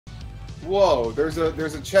Whoa, there's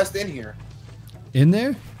a chest in here. In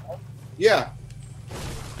there? Yeah.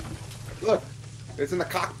 Look, it's in the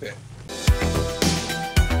cockpit.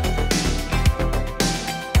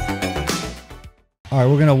 All right,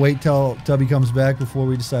 we're gonna wait till Tubby comes back before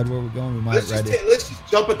we decide where we're going. We might Let's just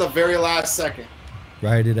jump at the very last second.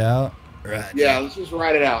 Write it out. Right. Yeah, let's just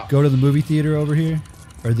write it out. Go to the movie theater over here,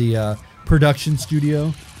 or the production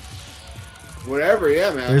studio. Whatever,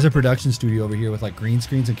 yeah, man. There's a production studio over here with like green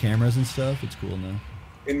screens and cameras and stuff. It's cool now.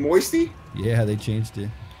 In Moisty? Yeah, they changed it.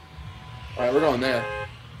 All right, we're going there.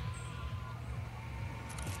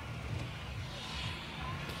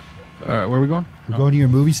 All right, where are we going? We're going to your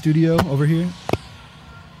movie studio over here.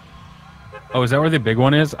 Oh, is that where the big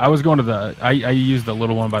one is? I was going to the... I used the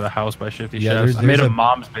little one by the house by Shifty Chefs. I made a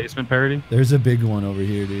Mom's Basement parody. There's a big one over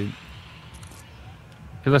here, dude.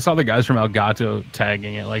 Because I saw the guys from Elgato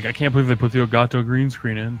tagging it. Like, I can't believe they put the Elgato green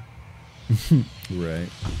screen in. Right.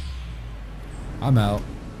 I'm out.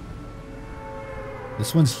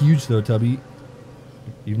 This one's huge, though, Tubby.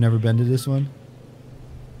 You've never been to this one?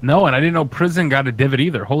 No, and I didn't know Prison got a divot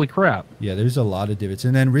either. Holy crap. Yeah, there's a lot of divots.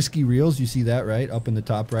 And then Risky Reels, you see that, right? Up in the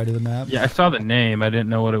top right of the map? Yeah, I saw the name. I didn't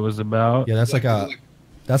know what it was about. Yeah, it's like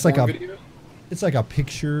a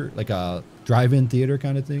picture, like a drive-in theater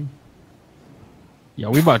kind of thing. Yeah,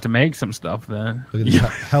 we about to make some stuff then. Look at the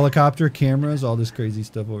helicopter cameras, all this crazy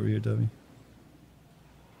stuff over here, Tubby.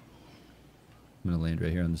 I'm gonna land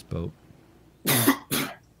right here on this boat.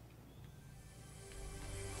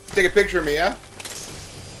 Take a picture of me, yeah?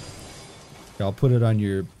 I'll put it on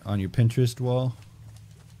your Pinterest wall.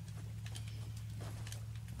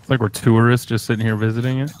 It's like we're tourists just sitting here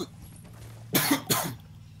visiting it.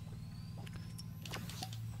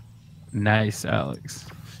 Nice, Alex.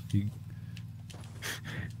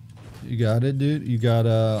 You got it, dude? You got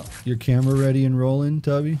your camera ready and rolling,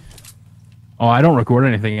 Tubby? Oh, I don't record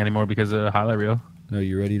anything anymore because of the highlight reel. No,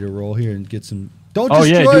 you ready to roll here and get some... Don't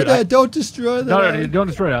destroy that! Don't destroy that! No, don't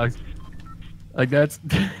destroy it, Alex. Like, that's...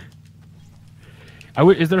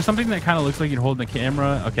 Is there something that kind of looks like you're holding the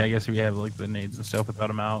camera? Okay, I guess we have, like, the nades and stuff without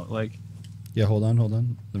them out, like... Yeah, hold on.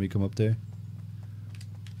 Let me come up there.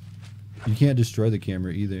 You can't destroy the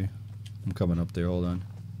camera either. I'm coming up there, hold on.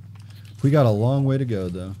 We got a long way to go,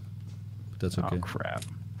 though. But that's okay. Oh, crap.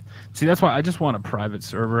 See, that's why I just want a private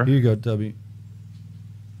server. Here you go, Tubby.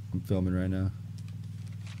 I'm filming right now.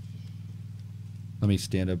 Let me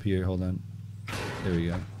stand up here. Hold on. There we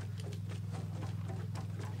go.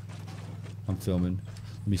 I'm filming.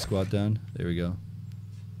 Let me squat down. There we go.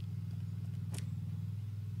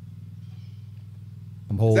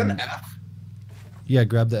 I'm holding. Is that an F? Yeah,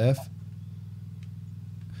 grab the F.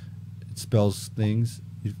 It spells things.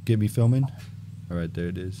 You get me filming? All right, there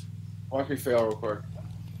it is. Watch me fail real quick.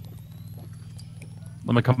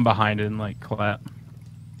 Let me come behind it and, like, clap.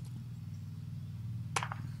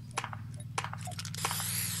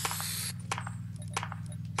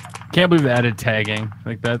 Can't believe they added tagging.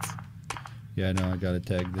 Like, that's... Yeah, I know. I gotta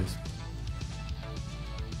tag this.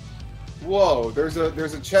 Whoa, there's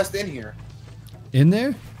a chest in here. In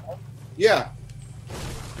there? Yeah.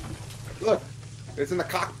 Look, it's in the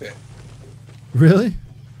cockpit. Really?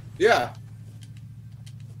 Yeah.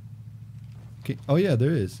 Okay. Oh yeah,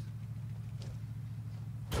 there is.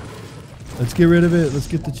 Let's get rid of it. Let's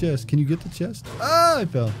get the chest. Can you get the chest? Ah, I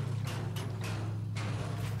fell.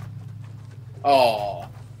 Oh.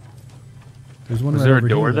 There's one. Was right there over a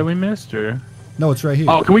door here, that we missed, or? No, it's right here.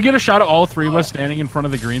 Oh, can we get a shot of all three of us standing in front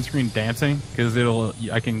of the green screen dancing? Because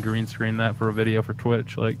I can green screen that for a video for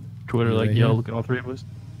Twitch, like Twitter, like, yo, look at all three of us.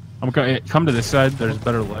 I'm gonna come to this side. There's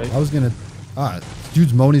better light. I was gonna.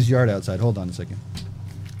 Dude's mowing his yard outside. Hold on a second.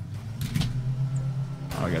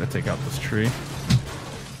 Oh, I gotta take out this tree.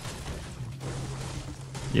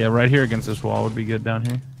 Yeah, right here against this wall would be good down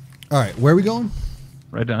here. All right, where are we going?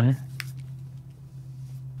 Right down here.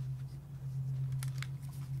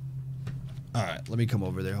 All right, let me come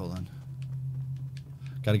over there. Hold on.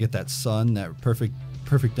 Got to get that sun, that perfect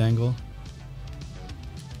angle.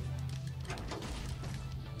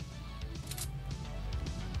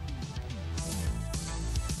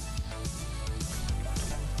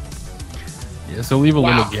 Yeah, so leave a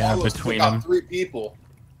little gap between them. 3 people.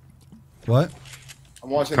 What? I'm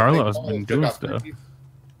watching. Carlos been doing stuff.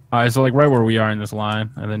 All right, so like right where we are in this line,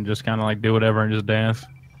 and then just kind of like do whatever and just dance.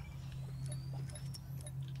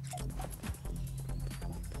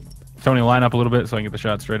 Tony, line up a little bit so I can get the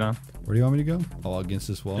shot straight on. Where do you want me to go? Oh, against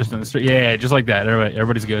this wall. Just in the street. Yeah, just like that.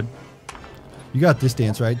 Everybody's good. You got this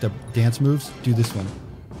dance, right? The dance moves? Do this one.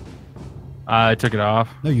 I took it off.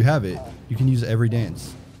 No, you have it. You can use every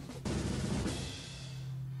dance.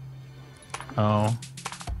 Oh.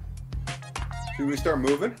 Should we start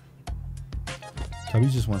moving? Tubby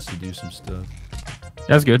just wants to do some stuff.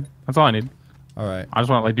 That's good. That's all I need. All right. I just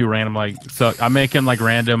want to like do random like so I'm making like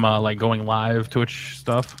random like going live Twitch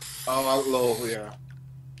stuff. Oh, outlaw, yeah.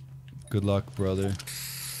 Good luck, brother.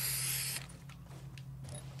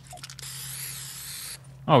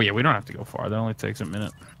 Oh yeah, we don't have to go far. That only takes a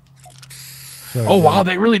minute. Sorry, Oh bro. wow,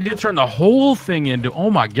 they really did turn the whole thing into. Oh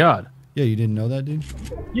my god. Yeah, you didn't know that, dude?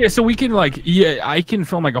 Yeah, so we can like I can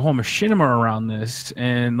film like a whole machinima around this,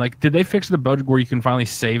 and like did they fix the bug where you can finally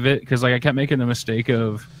save it? Because like I kept making the mistake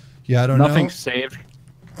of Yeah, I don't know. nothing's saved.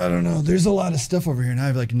 I don't know. There's a lot of stuff over here, and I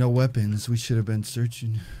have like no weapons. We should have been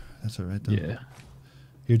searching. That's all right though. Yeah.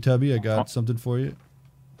 Here, Tubby, I got something for you.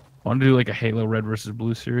 I want to do like a Halo Red versus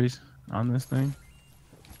Blue series on this thing.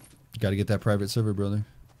 Got to get that private server, brother.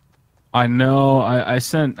 I know. I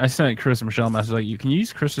sent Chris and Michelle a message like, can you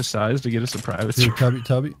use Chris's size to get us a private Here, server?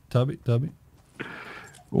 Tubby.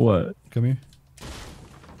 What? Come here.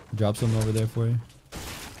 Drop something over there for you.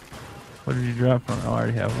 What did you drop? Oh, I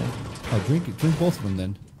already have one. Oh, drink it. Drink both of them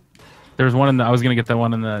then. There's one in the. I was gonna get that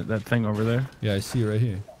one in that thing over there. Yeah, I see it right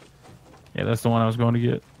here. Yeah, that's the one I was going to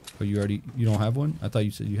get. Oh, you don't have one? I thought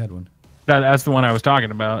you said you had one. That's the one I was talking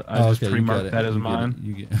about. I just okay, pre-marked that as mine.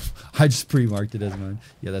 You get I just pre-marked it as mine.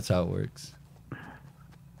 Yeah, that's how it works.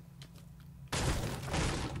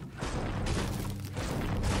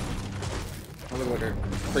 I look like a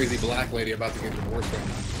crazy black lady about to get divorced.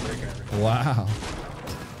 Wow.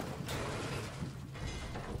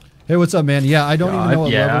 Hey, what's up, man? Yeah, I don't even know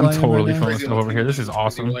what yeah, level I'm I am totally right now. filming stuff over here. This is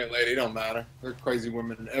awesome. White lady, don't matter. They're crazy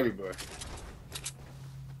women everywhere.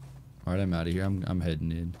 All right, I'm out of here. I'm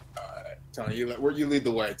heading in. Tony, where you lead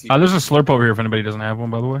the way? There's a slurp over here if anybody doesn't have one,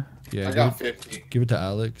 by the way. Yeah, I got 50. Give it to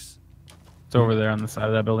Alex. It's over there on the side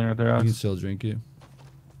of that building right there. You Alex. can still drink it.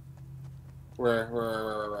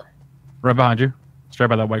 Where? Right behind you. Straight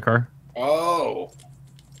by that white car. Oh.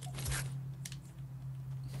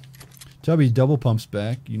 Tubby double pumps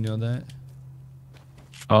back. You know that?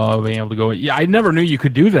 Oh, being able to go. Yeah, I never knew you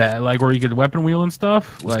could do that. Like where you could weapon wheel and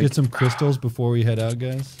stuff. Let's get some crystals before we head out,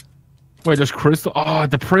 guys. Wait, there's crystal. Oh,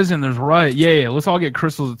 at the prison, there's right. Yeah. Let's all get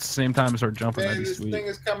crystals at the same time and start jumping. Man, That'd be this sweet. thing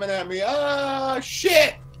is coming at me. Ah,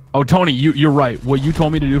 shit. Oh, Tony, you're right. What you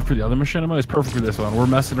told me to do for the other machinima is perfect for this one. We're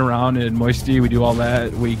messing around in Moisty. We do all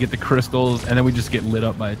that. We get the crystals, and then we just get lit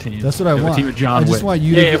up by a team. That's what I want. A team of John I just Wick. want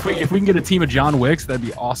you yeah, to if we can get a team of John Wicks, that'd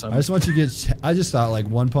be awesome. I just want you to get. I just thought like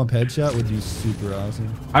one pump headshot would be super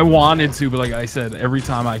awesome. I wanted to, but like I said, every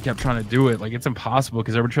time I kept trying to do it, like it's impossible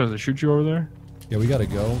because everybody tries to shoot you over there. Yeah, we gotta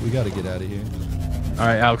go. We gotta get out of here. All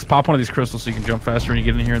right, Alex, pop one of these crystals so you can jump faster and you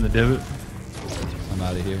get in here in the divot. I'm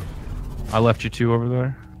out of here. I left you two over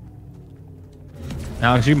there.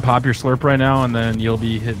 Alex, you can pop your slurp right now, and then you'll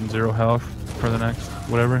be hitting 0 health for the next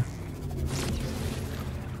whatever.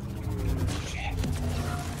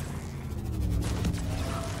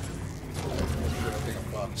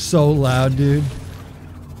 So loud, dude.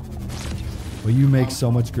 Will you make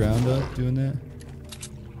so much ground up doing that?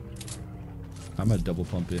 I'm gonna double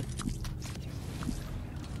pump it.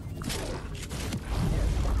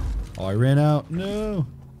 Oh, I ran out. No.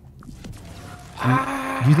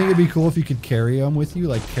 Do you think it'd be cool if you could carry them with you,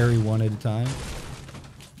 like carry one at a time,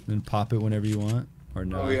 then pop it whenever you want, or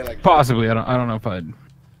no? Oh, yeah, like Possibly. I don't know if I'd.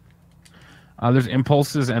 There's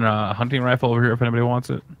impulses and a hunting rifle over here if anybody wants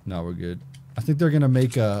it. No, we're good. I think they're gonna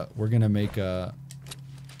make a. We're gonna make a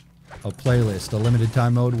playlist, a limited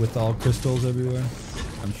time mode with all crystals everywhere.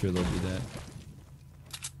 I'm sure they'll do that.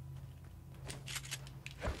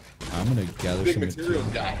 I'm gonna gather big some materials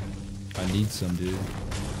material. guy. I need some, dude.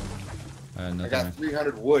 I got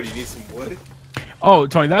 300 wood. You need some wood? Oh,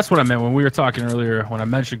 Tony, that's what I meant when we were talking earlier when I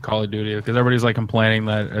mentioned Call of Duty, because everybody's like complaining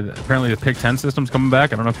that apparently the Pick 10 system's coming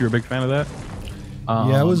back. I don't know if you're a big fan of that.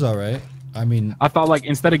 Yeah, it was all right. I mean, I thought like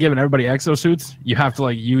instead of giving everybody exosuits, you have to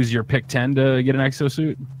like use your Pick 10 to get an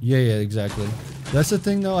exosuit. yeah, exactly. That's the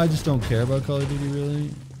thing, though. I just don't care about Call of Duty really,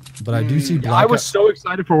 but I do see Black. I was so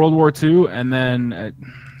excited for World War II, and then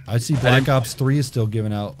I see Black Ops 3 is still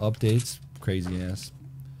giving out updates. Crazy ass.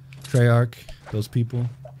 Treyarch, those people.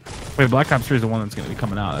 wait, Black Ops 3 is the one that's going to be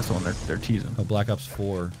coming out. That's the one they're teasing. Oh, Black Ops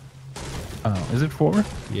 4. Oh, is it 4?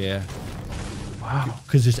 Yeah. Wow.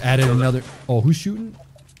 Because just added another. Oh, who's shooting?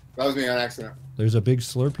 That was me on accident. There's a big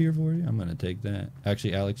slurp here for you. I'm gonna take that.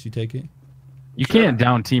 Actually, Alex, you take it. You can't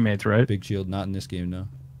down teammates, right? Big shield, not in this game, no.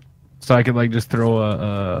 So I could like just throw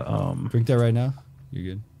a Drink that right now.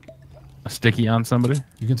 You're good. sticky on somebody.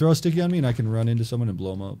 You can throw a sticky on me, and I can run into someone and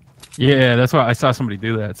blow them up. Yeah, that's why I saw somebody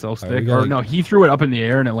do that. Self stick. Right, Or no, he threw it up in the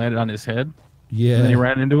air and it landed on his head. Yeah. And then he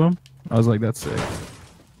ran into him. I was like, that's sick.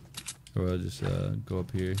 Or I'll just go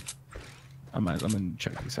up here. I'm gonna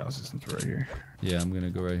check these houses since we're right here. Yeah, I'm gonna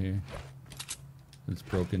go right here. It's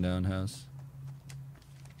broken down house.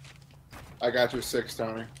 I got your 6,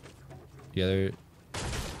 Tony. Yeah, I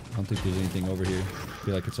don't think there's anything over here. I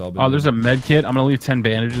feel like it's all been... Oh, there's a med kit. I'm gonna leave 10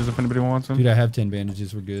 bandages if anybody wants them. Dude, I have 10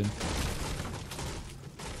 bandages. We're good.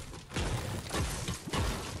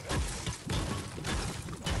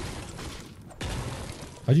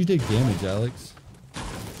 How'd you take damage, Alex?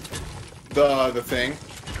 The thing.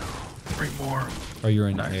 3 more. Oh, you're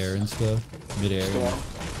in air and stuff? Mid-air? Storm.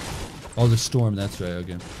 Oh, the storm. That's right.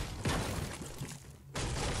 Okay.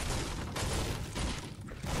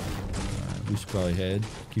 We should probably head.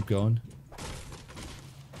 Keep going.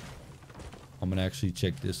 I'm gonna actually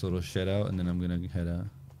check this little shed out, and then I'm gonna head out.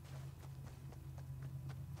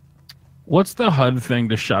 What's the HUD thing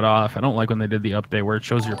to shut off? I don't like when they did the update where it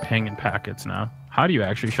shows your ping and packets now. How do you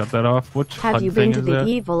actually shut that off? Which Have HUD you thing been to is the that?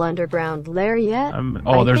 evil underground lair yet?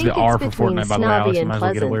 Oh, there's the think R it's for between Fortnite, by the way, Snobby Alex. You and might as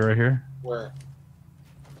well get away Pleasant. right here. Where?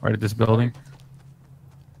 Right at this building.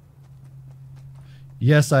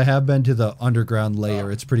 Yes, I have been to the underground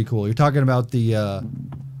layer. It's pretty cool. You're talking about the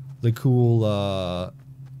cool,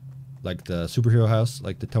 like the superhero house,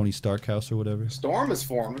 like the Tony Stark house or whatever. Storm is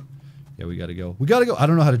forming. Yeah, we gotta go. We gotta go. I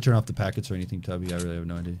don't know how to turn off the packets or anything, Tubby. I really have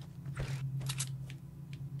no idea.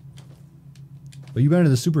 But you've been to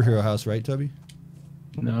the superhero house, right, Tubby?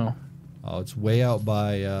 No. Oh, it's way out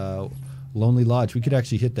by Lonely Lodge. We could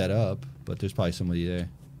actually hit that up, but there's probably somebody there.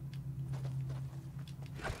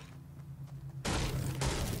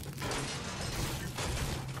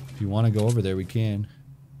 If you want to go over there, we can.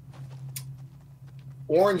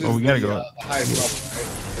 Orange is we gotta the go. highest level,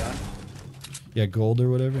 right? Done? Yeah, gold or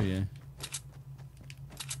whatever, yeah.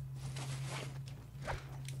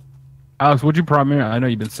 Alex, what'd you premiere? I know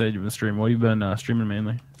you've been saying you've been streaming. What have you been streaming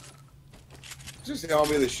mainly? Just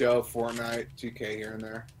MLB The Show, Fortnite, 2K here and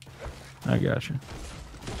there. I got you.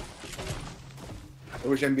 I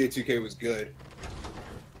wish NBA 2K was good.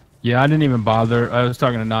 Yeah, I didn't even bother. I was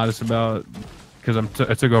talking to Nodis about because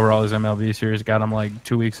I took over all his MLB series, got him like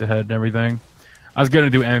 2 weeks ahead and everything. I was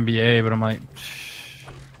gonna do NBA, but I'm like,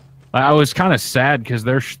 I was kind of sad because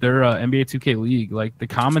they're NBA 2K League. Like the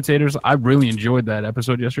commentators, I really enjoyed that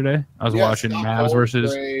episode yesterday. I was watching Mavs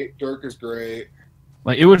versus. Great. Dirk is great.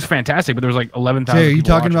 Like it was fantastic, but there was like 11,000. Hey, are you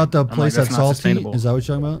talking watching. about the I'm place like, that's salty? Is that what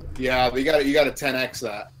you're talking about? Yeah, but you got to 10x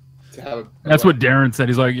that to have. That's what Darren said.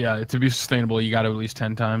 He's like, yeah, to be sustainable, you got to at least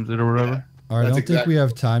 10 times it or whatever. Yeah. All right, I don't think exactly. we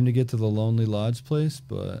have time to get to the Lonely Lodge place,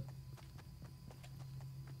 but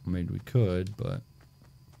I mean we could, but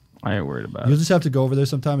I ain't worried about you'll it. just have to go over there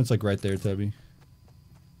sometime. It's like right there, Tubby.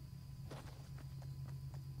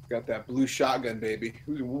 Got that blue shotgun, baby.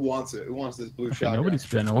 Who wants it? Who wants this blue shotgun? Nobody's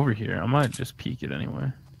been over here. I might just peek it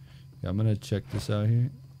anyway. Yeah, I'm gonna check this out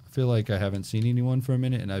here. I feel like I haven't seen anyone for a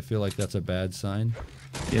minute, and I feel like that's a bad sign.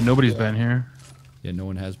 Yeah, nobody's been here. Yeah, no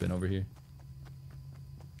one has been over here.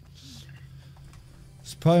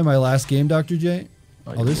 It's probably my last game, Dr. J.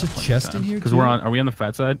 Oh, there's a chest in here because too? are we on the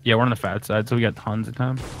fat side? Yeah, we're on the fat side, so we got tons of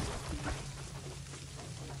time.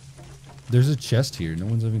 There's a chest here. No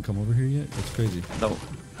one's even come over here yet. That's crazy. No.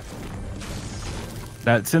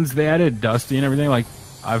 That since they added Dusty and everything, like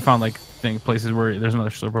I've found like places where there's another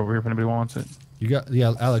slurp over here if anybody wants it. You got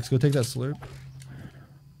Alex, go take that slurp.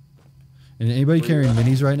 And anybody carrying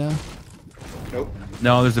minis right now? Nope.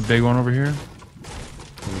 No, there's a big one over here.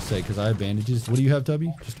 I was gonna say because I have bandages. What do you have,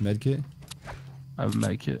 Tubby? Just med kit. I have a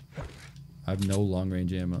med kit. I have no long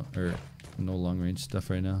range ammo or no long range stuff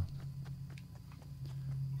right now.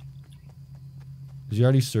 Did you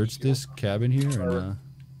already search this cabin here or no?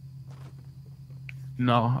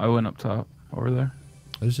 No, I went up top over there.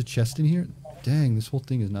 Oh, there's a chest in here? Dang, this whole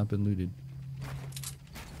thing has not been looted.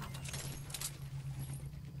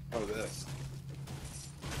 Oh, this.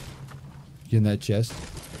 You in that chest?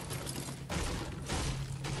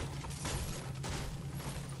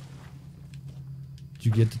 Did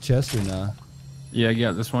you get the chest or nah? Yeah, I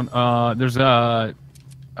got this one. There's a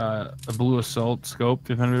blue assault scope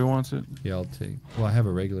if anybody wants it. Yeah, I'll take. Well, I have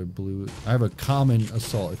a regular blue. I have a common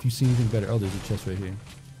assault. If you see anything better, oh, there's a chest right here.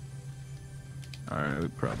 All right, we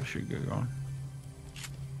probably should get going.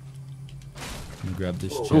 Grab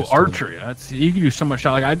this chest. Oh, archery. That's you can do so much.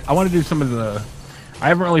 Like I want to do some of the. I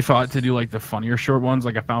haven't really thought to do like the funnier short ones.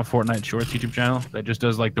 Like I found Fortnite Shorts YouTube channel that just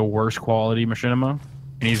does like the worst quality machinima,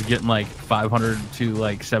 and he's getting like 500 to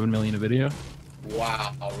like 7 million a video.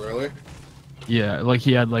 Wow, really? Yeah, like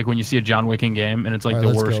he had like when you see a John Wick in game, and it's like All the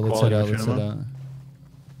right, worst let's quality head out. Let's head machinima. out.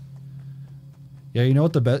 Yeah, you know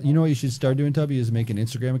what the best? You know what you should start doing, Tubby, is make an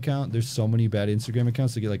Instagram account. There's so many bad Instagram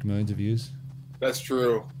accounts that get like millions of views. That's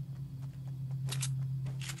true.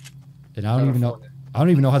 And I don't even know. I don't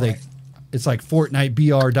even know how they. it's like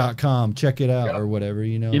FortniteBR.com. Check it out or whatever,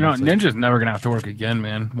 you know. You know, It's like, Ninja's never gonna have to work again,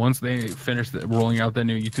 man. Once they finish rolling out that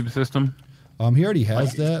new YouTube system. he already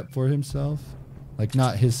has that for himself. Like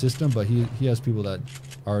not his system, but he has people that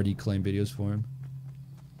already claim videos for him.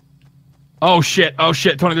 Oh shit! Oh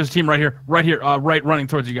shit! Tony, there's a team right here, right running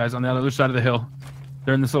towards you guys on the other side of the hill.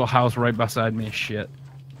 They're in this little house right beside me. Shit.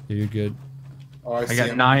 Yeah, you're good. Oh, I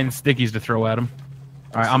got 9 stickies to throw at them.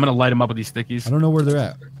 All right, I'm gonna light them up with these stickies. I don't know where they're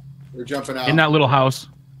at. They're jumping out. In that little house.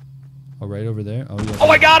 Oh, right over there. Oh, yeah. Oh,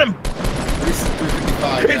 I got him!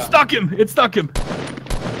 355, It stuck him! It stuck him!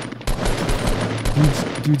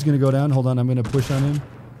 Dude's gonna go down. Hold on, I'm gonna push on him.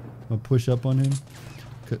 I'm gonna push up on him.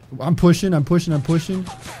 I'm pushing.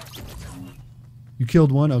 You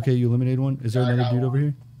killed one. Okay, you eliminated one. Is there another dude over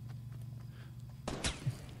here?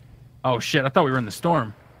 Oh shit! I thought we were in the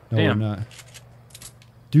storm. No, Damn. we're not.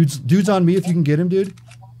 Dude's on me. If you can get him, dude.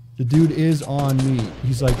 The dude is on me.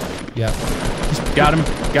 He's like, yeah. Got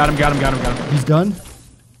him. He's done.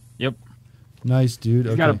 Yep. Nice, dude.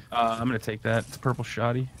 He's Okay. I'm gonna take that. It's a purple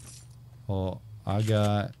shotty. Oh, I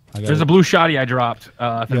got. There's a blue shotty I dropped. If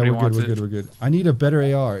Yeah, anybody wants it. we're good. I need a better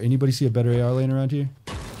AR. Anybody see a better AR laying around here?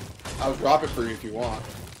 I'll drop it for you if you want.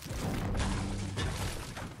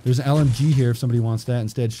 There's an LMG here if somebody wants that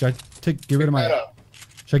instead. Should I get rid of my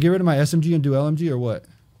SMG and do LMG or what?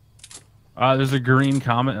 There's a green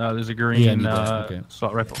comment. There's a green okay.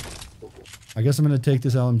 assault rifle. I guess I'm gonna take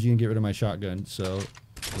this LMG and get rid of my shotgun. So,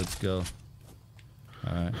 let's go.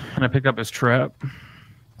 All right. And I picked up his trap.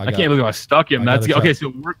 I can't believe I stuck him. That's okay.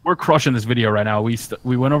 So we're crushing this video right now. We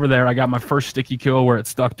went over there. I got my first sticky kill where it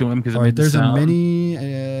stuck to him because it made the there's sound. a mini.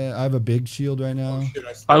 I have a big shield right now. Oh, shit,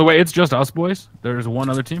 By the way, it's just us boys. There's one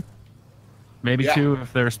other team, maybe Yeah. 2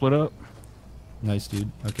 if they're split up. Nice,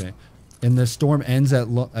 dude. Okay. And the storm ends at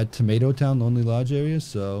Tomato Town, Lonely Lodge area.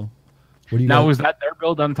 So, what do you Now, guys? is that their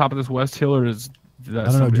build on top of this west hill, or is that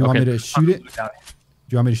I don't know. Do you want me to shoot it? Down here.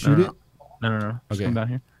 Do you want me to shoot it? No. Just Okay. come down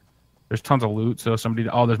here. There's tons of loot. So somebody.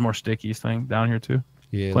 Oh, there's more stickies thing down here too.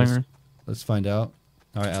 Yeah. Clingers. Let's find out.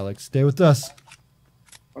 All right, Alex, stay with us.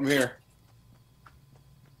 I'm here.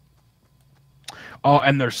 Oh,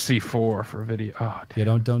 and there's C4 for video. Oh, damn.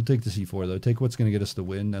 Yeah, don't take the C4 though. Take what's gonna get us the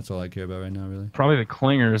win. That's all I care about right now, really. Probably the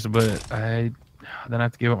clingers, but then I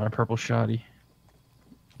have to give up my purple shotty.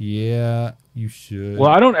 Yeah, you should. Well,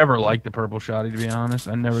 I don't ever like the purple shotty, to be honest.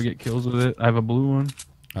 I never get kills with it. I have a blue one.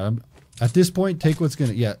 At this point, take what's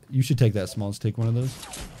gonna. Yeah, you should take that Smallz. Take one of those.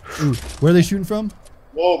 Ooh, where are they shooting from?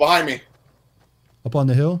 Whoa, behind me. Up on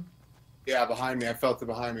the hill. Yeah, behind me. I felt it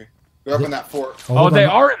behind me. They're up in that fort. Hold they on.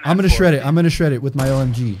 are in that I'm gonna fort. shred it. I'm gonna shred it with my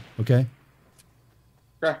LMG. Okay.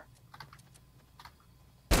 Okay.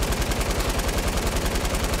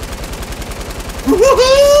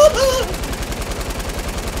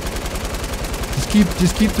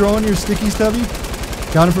 Just keep throwing your stickies, Tubby.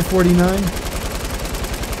 Got him for 49. I'm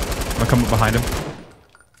gonna come up behind him.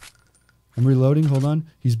 I'm reloading. Hold on.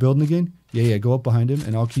 He's building again. Yeah. Go up behind him,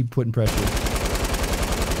 and I'll keep putting pressure.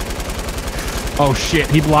 Oh shit,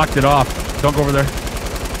 he blocked it off. Don't go over there.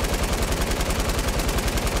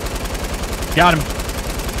 Got him.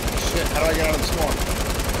 Shit, how do I get out of the storm?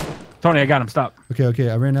 Tony, I got him. Stop. Okay.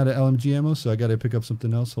 I ran out of LMG ammo, so I gotta pick up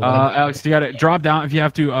something else. Hold on. Alex, you gotta drop down if you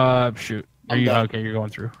have to. Shoot. Are I'm you done. okay? You're going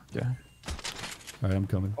through. Yeah. All right, I'm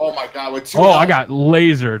coming. Oh my god, with 2 Oh, I health. got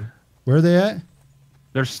lasered. Where are they at?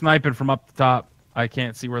 They're sniping from up the top. I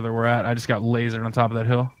can't see where they were at. I just got lasered on top of that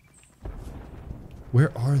hill.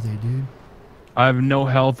 Where are they, dude? I have no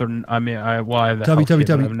health, or I have the Tubby. health kit,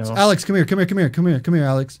 but I have no- Alex, come here,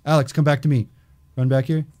 Alex. Alex, come back to me. Run back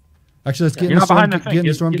here. Actually, let's get in You're the not storm. behind the Get thing. in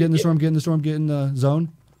the storm. Get- Get in the get- storm. Get in the storm. Get in the zone.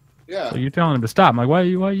 Yeah. So you're telling him to stop. I'm like, why?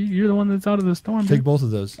 You're the one that's out of the storm. Take Dude. both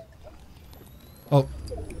of those. Oh,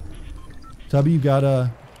 Tubby, you got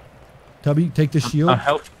Tubby, take the shield.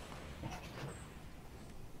 Help.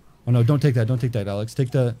 Oh no, don't take that. Don't take that, Alex.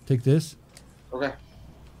 Take this. Okay.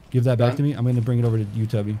 Give that back Done. to me. I'm gonna bring it over to you,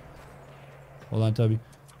 Tubby. Hold on, Tubby.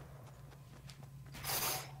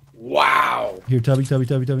 Wow. Here, Tubby.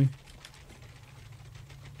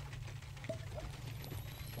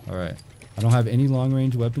 All right. I don't have any long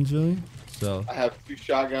range weapons really. So I have 2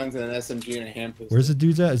 shotguns and an SMG and a hand pistol. where's the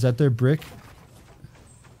dudes at? Is that their brick?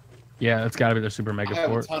 Yeah, that's got to be their super I mega have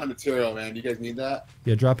a fort. ton of material, man. You guys need that?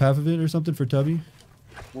 Yeah, drop half of it or something for Tubby.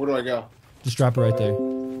 Where do I go? Just drop it right there.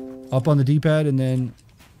 Up on the D-pad and then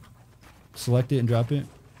select it and drop it.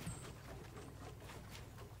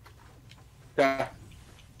 Okay.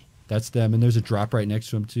 That's them. And there's a drop right next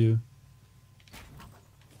to him too.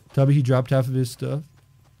 Tubby, he dropped half of his stuff.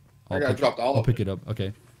 I got dropped all I'll of pick it up.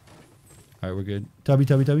 Okay. All right, we're good. Tubby.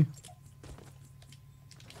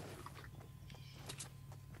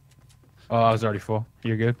 Oh, I was already full.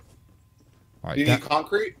 You're good. All right, Do you need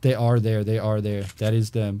concrete? they are there. They are there. That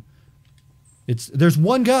is them. There's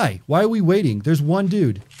one guy. Why are we waiting? There's one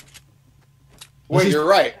dude. Wait, you're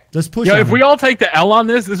right. Let's push. Yeah, on if him. we all take the L on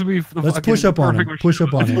this, this would be. Let's push up on him. Push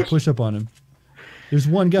up on him. Push up on him. There's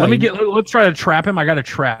one guy. Let's try to trap him. I got a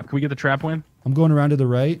trap. Can we get the trap win? I'm going around to the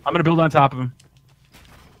right. I'm gonna build on top of him.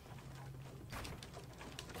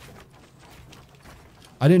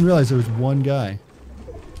 I didn't realize there was one guy.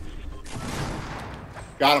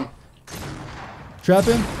 Got him. Trap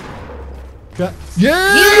him. Yeah!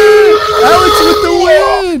 Alex with the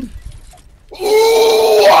win!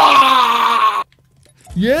 Ooh, ah!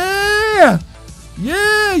 Yeah!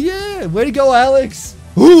 Yeah, yeah! Way to go, Alex!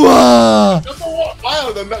 Ooh-ah!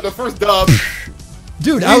 Wow, the first dub.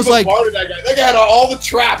 Dude, I was like... That guy had all the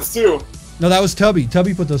traps, too. No, that was Tubby.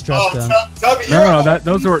 Tubby put those traps down. Tubby, No,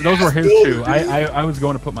 those were his too. I was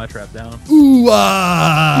going to put my trap down.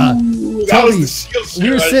 Ooh-ah! Ooh, that Tubby, was the shield shit we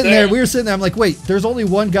were right sitting there. We were sitting there. I'm like, wait, there's only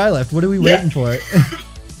one guy left. What are we waiting for?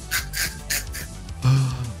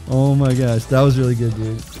 Oh my gosh, that was really good,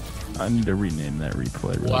 dude. I need to rename that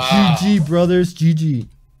replay. Really. Wow. GG, brothers. GG.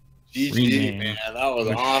 GG, man. That was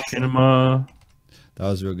awesome. Cinema. That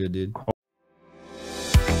was real good, dude.